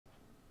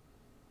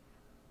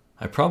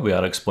I probably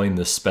ought to explain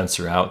this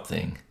Spencer out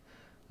thing.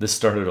 This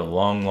started a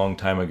long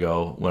time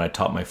ago when I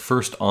taught my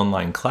first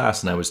online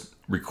class and I was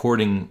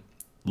recording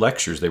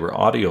lectures. They were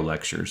audio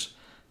lectures.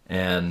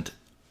 And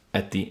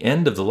at the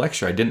end of the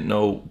lecture, I didn't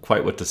know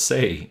quite what to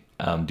say.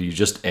 Do you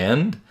just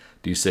end?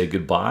 Do you say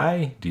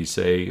goodbye? Do you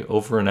say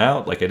over and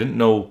out? Like, I didn't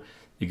know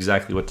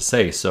exactly what to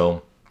say.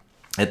 So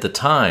at the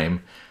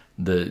time,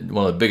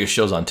 one of the biggest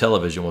shows on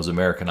television was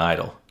American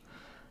Idol.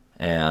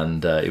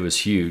 And it was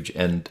huge.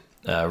 And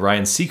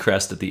Ryan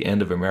Seacrest at the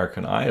end of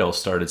American Idol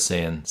started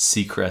saying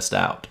Seacrest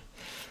out.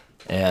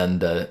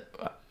 And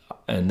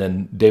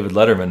then David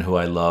Letterman, who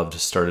I loved,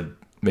 started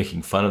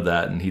making fun of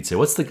that. And he'd say,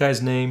 what's the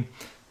guy's name?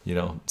 You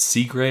know,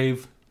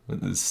 Seagrave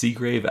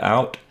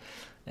out.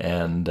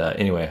 And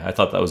anyway, I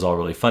thought that was all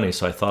really funny.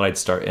 So I thought I'd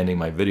start ending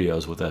my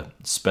videos with a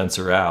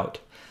Spencer out.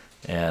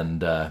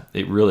 And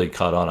it really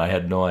caught on. I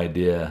had no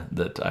idea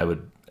that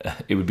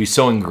it would be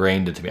so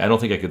ingrained into me. I don't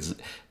think I could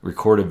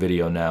record a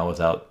video now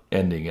without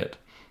ending it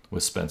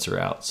with Spencer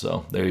out.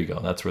 So there you go.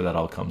 That's where that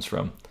all comes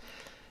from.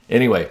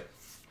 Anyway,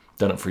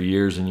 done it for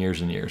years and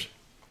years and years.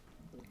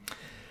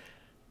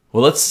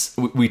 Well,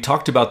 we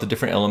talked about the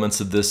different elements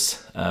of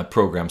this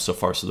program so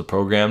far. So the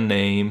program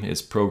name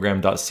is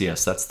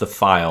program.cs. That's the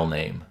file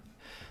name.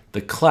 The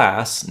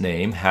class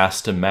name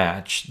has to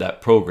match that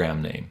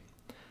program name.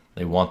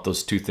 They want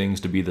those two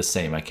things to be the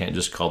same. I can't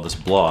just call this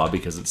blah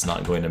because it's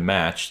not going to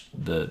match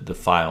the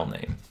file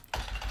name,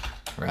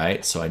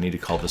 right? So I need to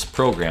call this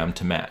program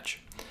to match.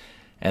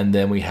 And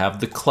then we have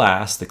the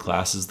class. The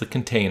class is the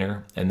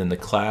container. And then the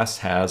class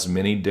has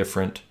many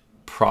different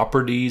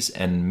properties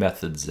and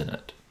methods in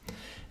it.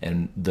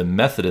 And the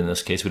method in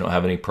this case, we don't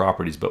have any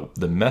properties, but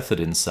the method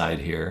inside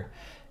here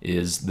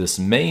is this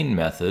main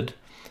method,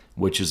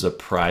 which is a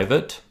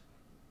private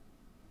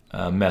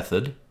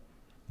method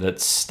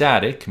that's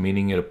static,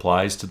 meaning it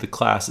applies to the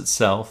class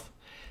itself.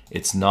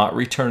 It's not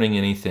returning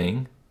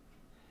anything.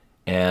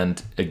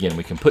 And again,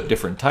 we can put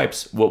different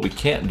types. What we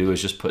can't do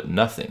is just put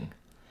nothing.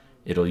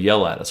 It'll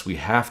yell at us. We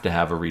have to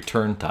have a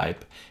return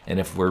type. And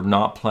if we're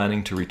not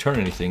planning to return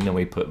anything, then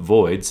we put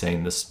void,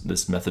 saying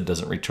this method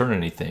doesn't return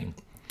anything.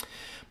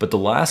 But the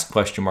last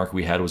question mark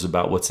we had was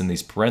about what's in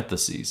these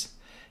parentheses.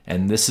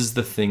 And this is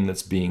the thing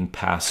that's being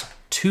passed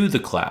to the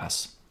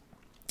class.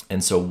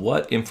 And so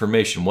what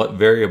information, what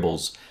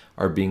variables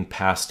are being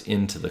passed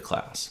into the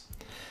class?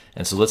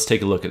 And so let's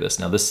take a look at this.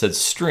 Now this says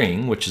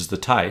string, which is the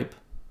type.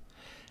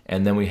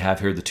 And then we have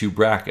here the two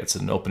brackets.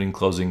 An opening,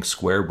 closing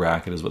square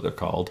bracket is what they're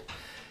called.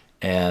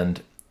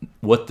 And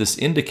what this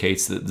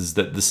indicates is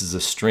that this is a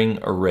string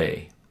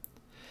array.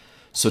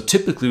 So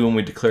typically when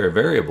we declare a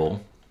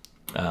variable,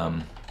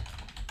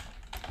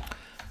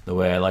 the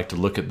way I like to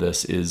look at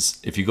this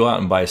is if you go out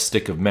and buy a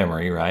stick of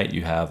memory, right?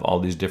 You have all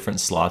these different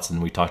slots,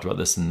 and we talked about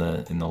this in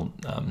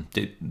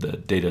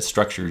the data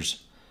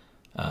structures,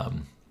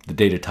 the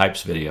data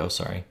types video,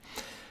 sorry.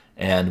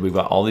 And we've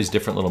got all these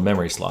different little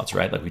memory slots,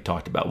 right? Like we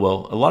talked about.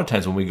 Well, a lot of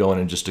times when we go in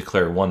and just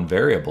declare one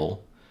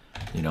variable,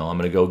 you know, I'm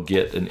going to go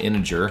get an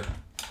integer,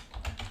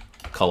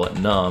 call it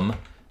num,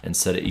 and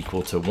set it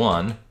equal to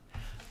 1.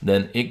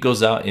 Then it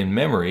goes out in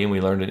memory, and we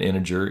learned an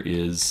integer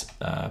is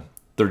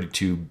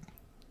 32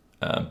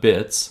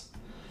 bits,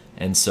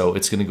 and so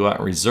it's going to go out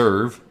and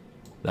reserve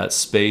that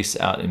space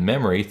out in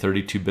memory,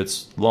 32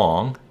 bits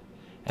long,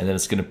 and then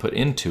it's going to put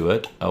into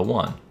it a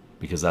 1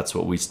 because that's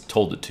what we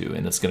told it to,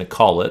 and it's going to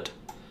call it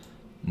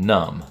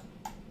num.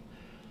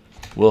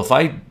 Well, if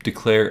I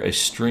declare a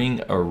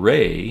string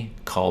array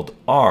called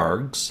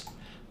args,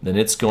 then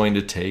it's going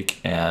to take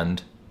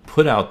and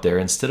put out there,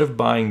 instead of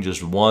buying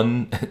just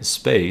one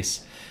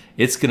space,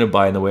 it's going to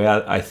buy, and the way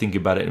I think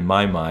about it in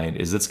my mind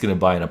is it's going to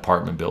buy an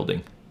apartment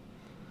building.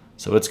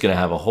 So it's going to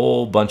have a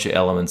whole bunch of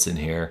elements in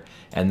here,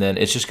 and then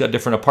it's just got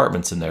different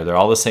apartments in there. They're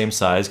all the same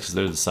size because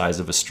they're the size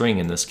of a string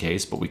in this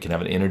case, but we can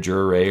have an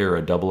integer array or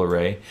a double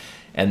array.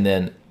 And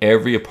then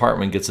every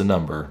apartment gets a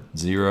number,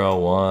 0,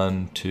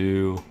 1,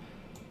 2,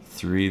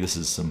 3. This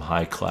is some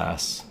high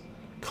class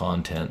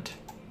content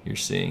you're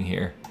seeing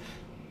here.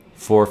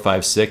 4,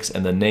 5, 6,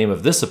 and the name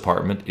of this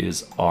apartment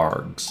is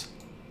args.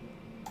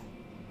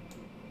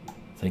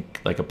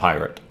 Think like a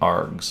pirate,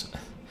 args.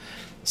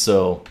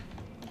 So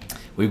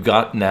we've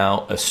got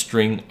now a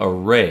string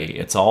array.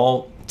 It's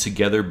all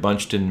together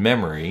bunched in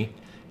memory,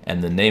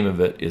 and the name of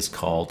it is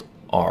called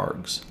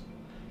args.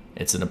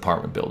 It's an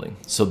apartment building.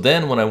 So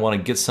then when I want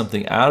to get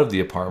something out of the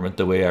apartment,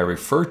 the way I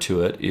refer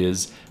to it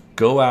is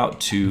go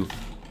out to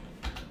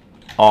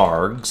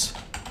args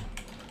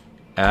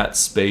at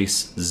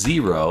space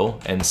 0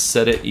 and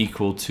set it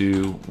equal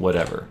to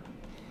whatever.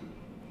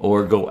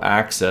 Or go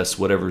access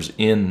whatever's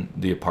in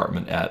the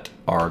apartment at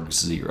args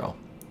 0.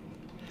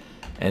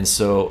 And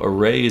so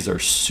arrays are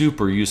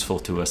super useful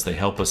to us. They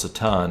help us a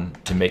ton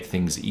to make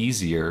things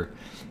easier,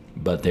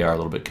 but they are a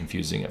little bit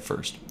confusing at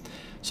first.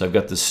 So I've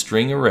got this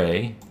string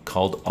array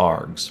called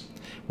args.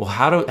 Well,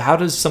 how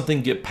does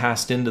something get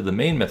passed into the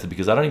main method?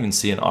 Because I don't even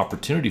see an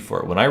opportunity for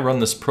it. When I run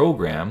this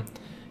program,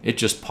 it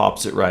just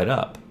pops it right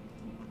up.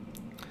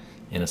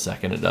 In a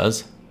second it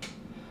does.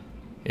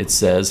 It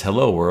says,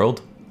 hello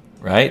world,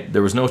 right?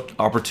 There was no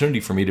opportunity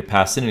for me to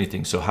pass in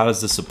anything. So how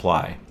does this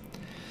apply?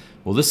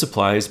 Well, this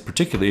applies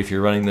particularly if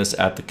you're running this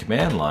at the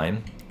command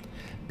line,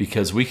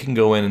 because we can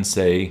go in and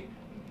say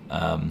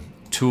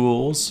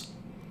tools,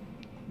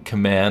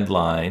 command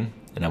line,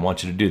 and I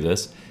want you to do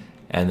this,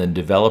 and then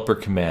developer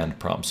command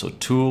prompt. So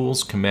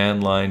tools,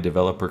 command line,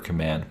 developer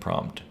command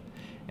prompt.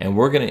 And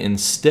we're going to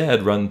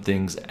instead run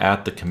things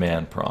at the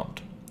command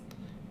prompt.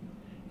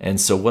 And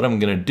so what I'm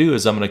going to do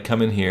is I'm going to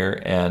come in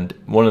here, and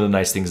one of the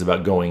nice things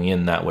about going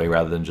in that way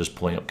rather than just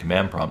pulling up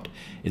command prompt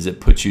is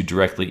it puts you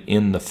directly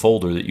in the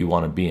folder that you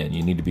want to be in.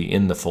 You need to be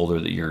in the folder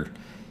that you're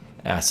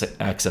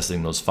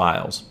accessing those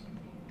files.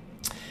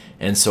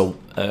 And so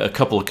a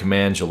couple of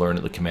commands you'll learn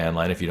at the command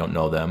line if you don't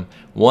know them.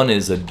 One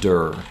is a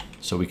dir.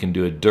 So we can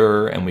do a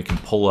dir and we can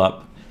pull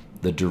up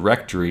the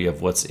directory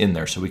of what's in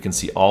there. So we can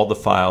see all the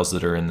files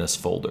that are in this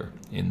folder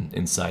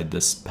inside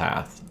this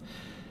path.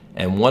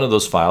 And one of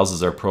those files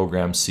is our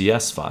program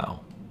CS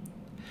file.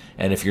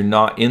 And if you're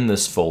not in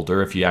this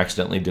folder, if you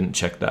accidentally didn't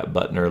check that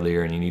button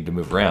earlier and you need to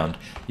move around,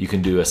 you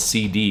can do a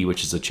CD,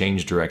 which is a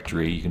change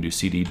directory. You can do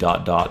CD ...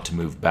 to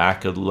move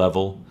back a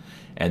level,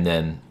 and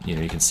then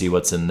you can see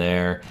what's in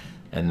there.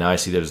 And now I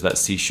see there's that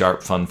C#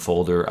 fun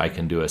folder. I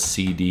can do a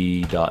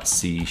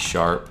CD.C#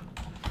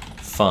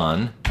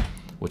 fun,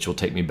 which will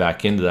take me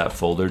back into that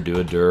folder, do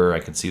a dir. I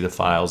can see the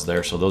files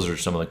there. So those are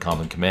some of the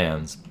common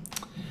commands.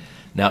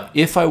 Now,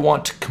 if I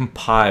want to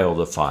compile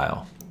the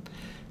file,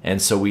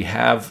 and so we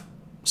have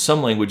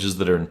some languages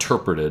that are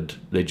interpreted,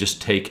 they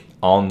just take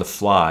on the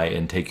fly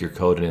and take your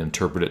code and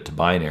interpret it to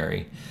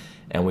binary.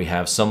 And we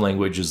have some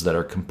languages that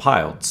are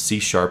compiled. C#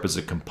 is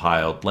a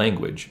compiled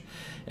language.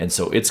 And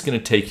so it's going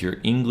to take your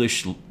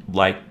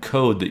English-like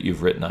code that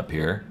you've written up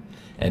here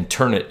and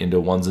turn it into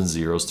ones and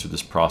zeros through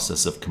this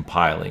process of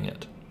compiling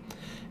it.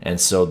 And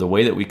so the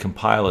way that we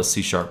compile a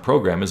C#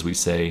 program is we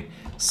say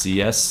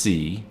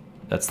CSC,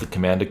 that's the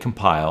command to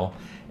compile,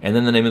 and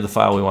then the name of the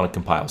file we want to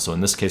compile. So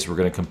in this case, we're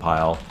going to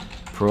compile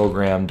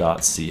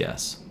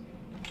program.cs.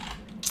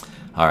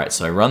 All right,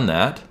 so I run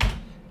that,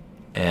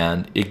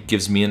 and it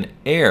gives me an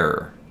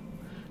error.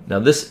 Now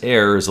this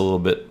error is a little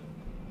bit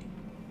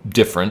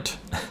different.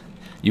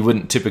 You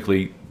wouldn't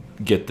typically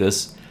get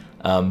this,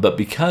 but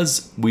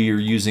because we are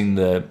using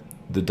the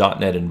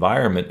 .NET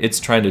environment, it's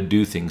trying to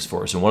do things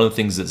for us. And one of the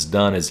things it's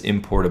done is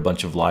import a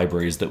bunch of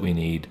libraries that we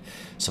need.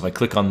 So if I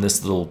click on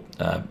this little,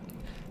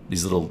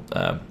 these little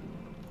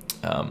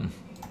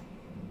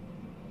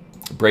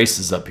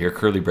braces up here,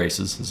 curly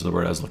braces is the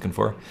word I was looking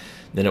for,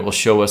 then it will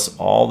show us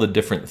all the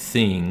different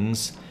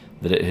things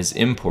that it has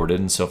imported.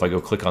 And so if I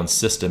go click on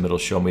system, it'll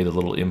show me the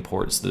little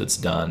imports that it's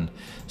done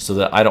so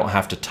that I don't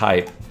have to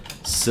type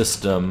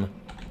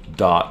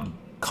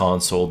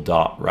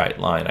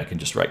system.console.writeLine. I can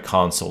just write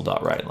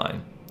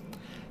console.writeLine.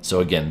 So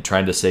again,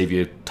 trying to save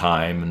you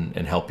time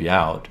and help you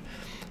out.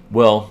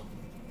 Well,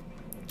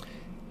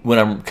 when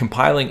I'm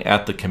compiling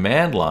at the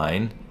command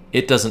line,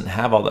 it doesn't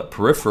have all that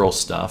peripheral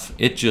stuff.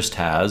 It just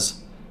has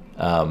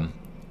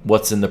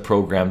what's in the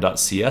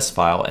program.cs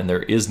file, and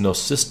there is no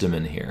system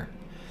in here.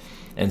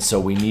 And so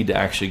we need to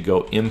actually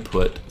go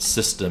input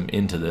system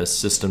into this,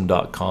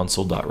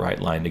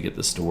 system.console.writeLine, to get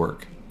this to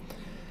work.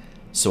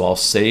 So I'll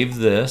save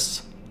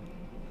this.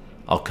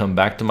 I'll come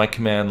back to my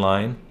command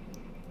line,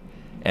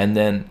 and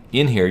then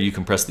in here you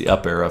can press the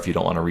up arrow if you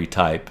don't want to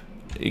retype.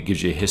 It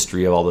gives you a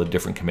history of all the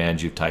different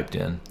commands you've typed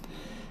in.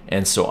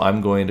 And so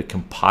I'm going to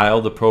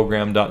compile the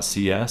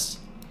program.cs,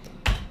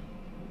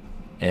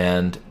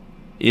 and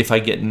if I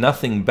get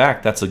nothing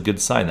back, that's a good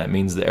sign. That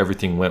means that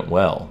everything went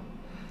well.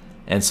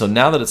 And so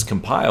now that it's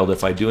compiled,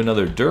 if I do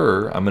another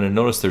dir, I'm going to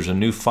notice there's a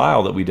new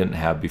file that we didn't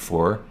have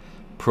before,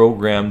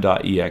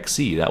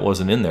 program.exe. That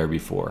wasn't in there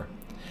before.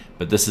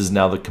 But this is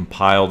now the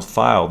compiled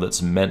file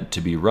that's meant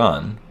to be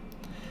run.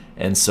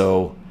 And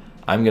so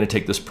I'm going to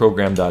take this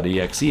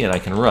program.exe and I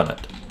can run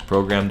it.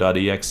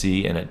 Program.exe,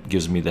 and it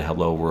gives me the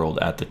hello world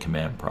at the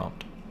command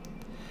prompt.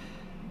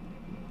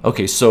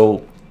 Okay,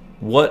 so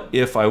what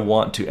if I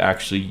want to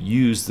actually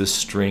use this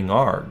string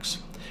args?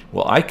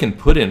 Well, I can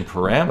put in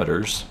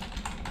parameters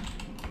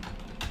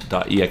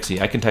 .exe.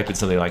 I can type in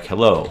something like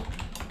hello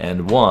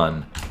and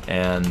 1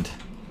 and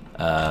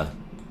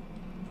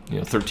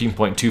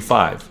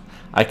 13.25.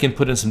 I can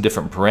put in some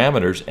different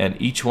parameters, and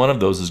each one of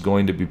those is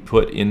going to be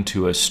put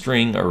into a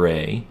string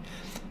array,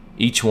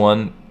 each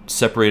one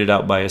separated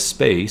out by a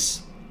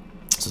space.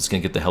 So it's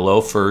going to get the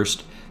hello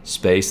first,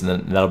 space, and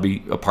then that'll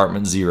be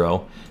apartment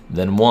 0.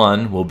 Then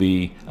 1 will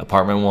be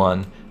apartment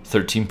 1,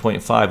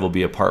 13.5 will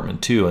be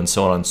apartment 2, and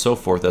so on and so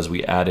forth as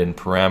we add in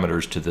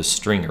parameters to this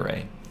string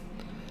array.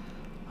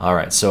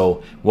 Alright,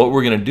 so what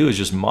we're going to do is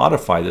just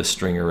modify this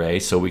string array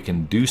so we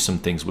can do some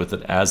things with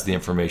it as the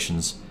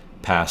information's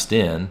passed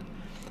in.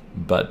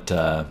 But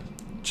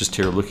just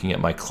here looking at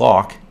my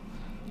clock,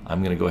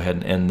 I'm going to go ahead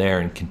and end there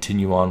and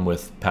continue on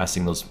with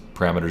passing those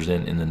parameters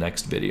in the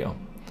next video.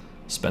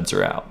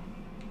 Spencer out.